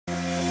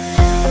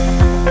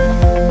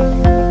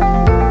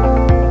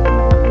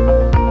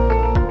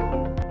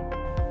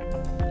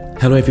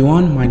Hello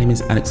everyone, my name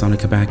is Alexander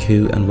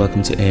Kabaku and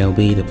welcome to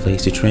ALB, the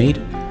place to trade.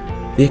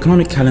 The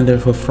economic calendar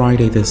for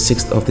Friday the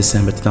 6th of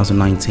December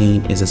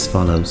 2019 is as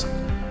follows.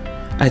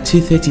 At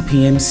 2:30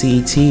 p.m.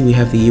 CET, we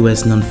have the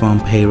US Nonfarm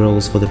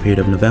Payrolls for the period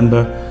of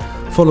November,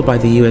 followed by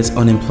the US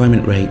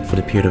unemployment rate for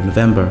the period of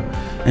November.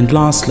 And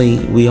lastly,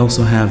 we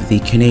also have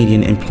the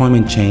Canadian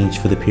employment change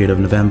for the period of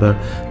November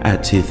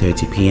at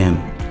 2:30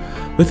 p.m.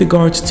 With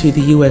regards to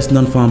the US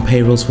non-farm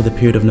payrolls for the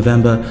period of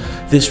November,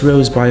 this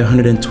rose by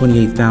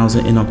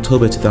 128,000 in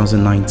October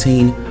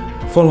 2019,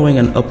 following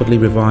an upwardly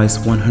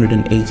revised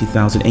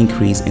 180,000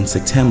 increase in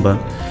September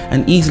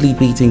and easily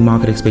beating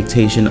market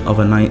expectation of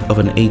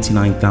an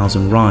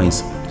 89,000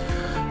 rise.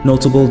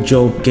 Notable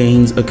job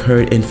gains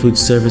occurred in food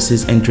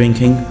services and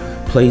drinking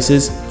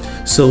places,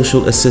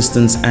 social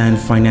assistance and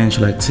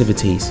financial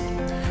activities.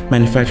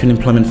 Manufacturing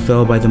employment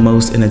fell by the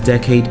most in a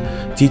decade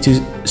due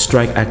to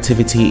strike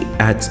activity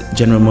at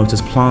General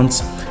Motors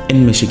plants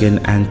in Michigan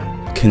and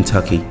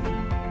Kentucky.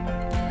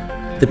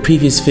 The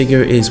previous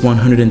figure is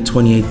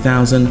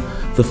 128,000.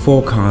 The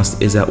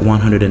forecast is at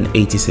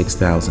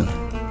 186,000.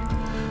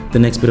 The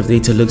next bit of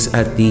data looks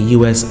at the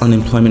US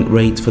unemployment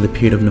rate for the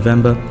period of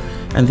November,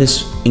 and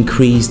this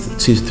increased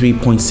to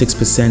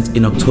 3.6%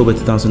 in October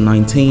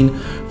 2019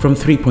 from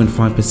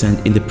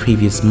 3.5% in the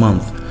previous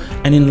month,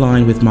 and in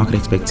line with market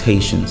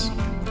expectations.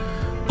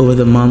 Over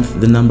the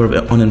month, the number of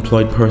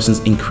unemployed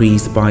persons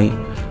increased by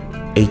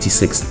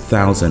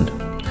 86,000.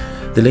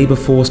 The labor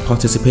force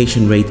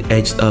participation rate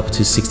edged up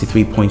to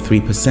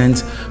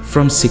 63.3%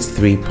 from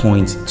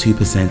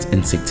 63.2%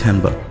 in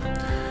September.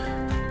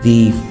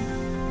 The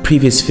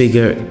previous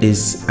figure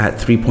is at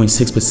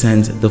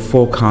 3.6%. The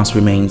forecast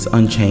remains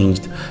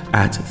unchanged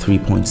at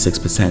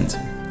 3.6%.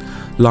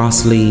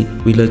 Lastly,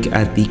 we look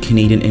at the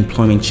Canadian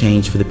employment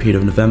change for the period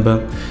of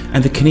November,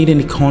 and the Canadian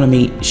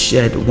economy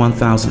shed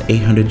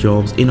 1,800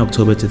 jobs in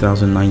October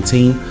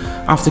 2019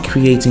 after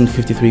creating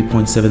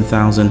 53.7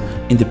 thousand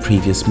in the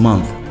previous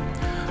month.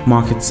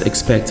 Markets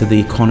expected the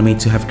economy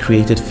to have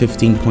created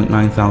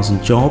 15.9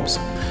 thousand jobs.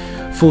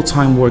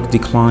 Full-time work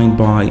declined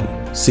by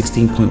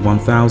 16.1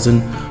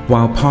 thousand,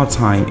 while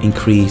part-time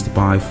increased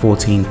by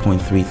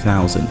 14.3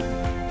 thousand.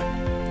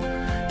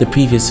 The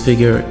previous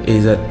figure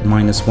is at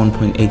minus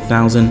 1.8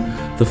 thousand.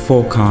 The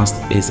forecast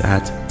is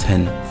at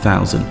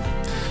 10,000.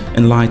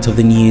 In light of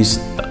the news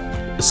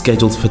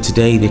scheduled for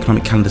today, the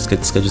economic calendar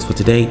scheduled for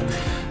today,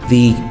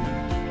 the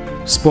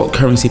spot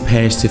currency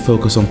pairs to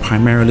focus on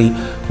primarily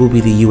will be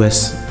the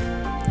US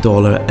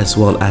dollar as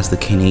well as the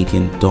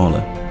Canadian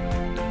dollar.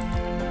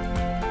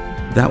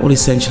 That will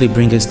essentially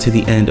bring us to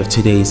the end of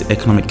today's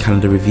economic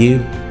calendar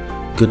review.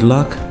 Good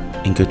luck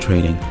and good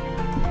trading.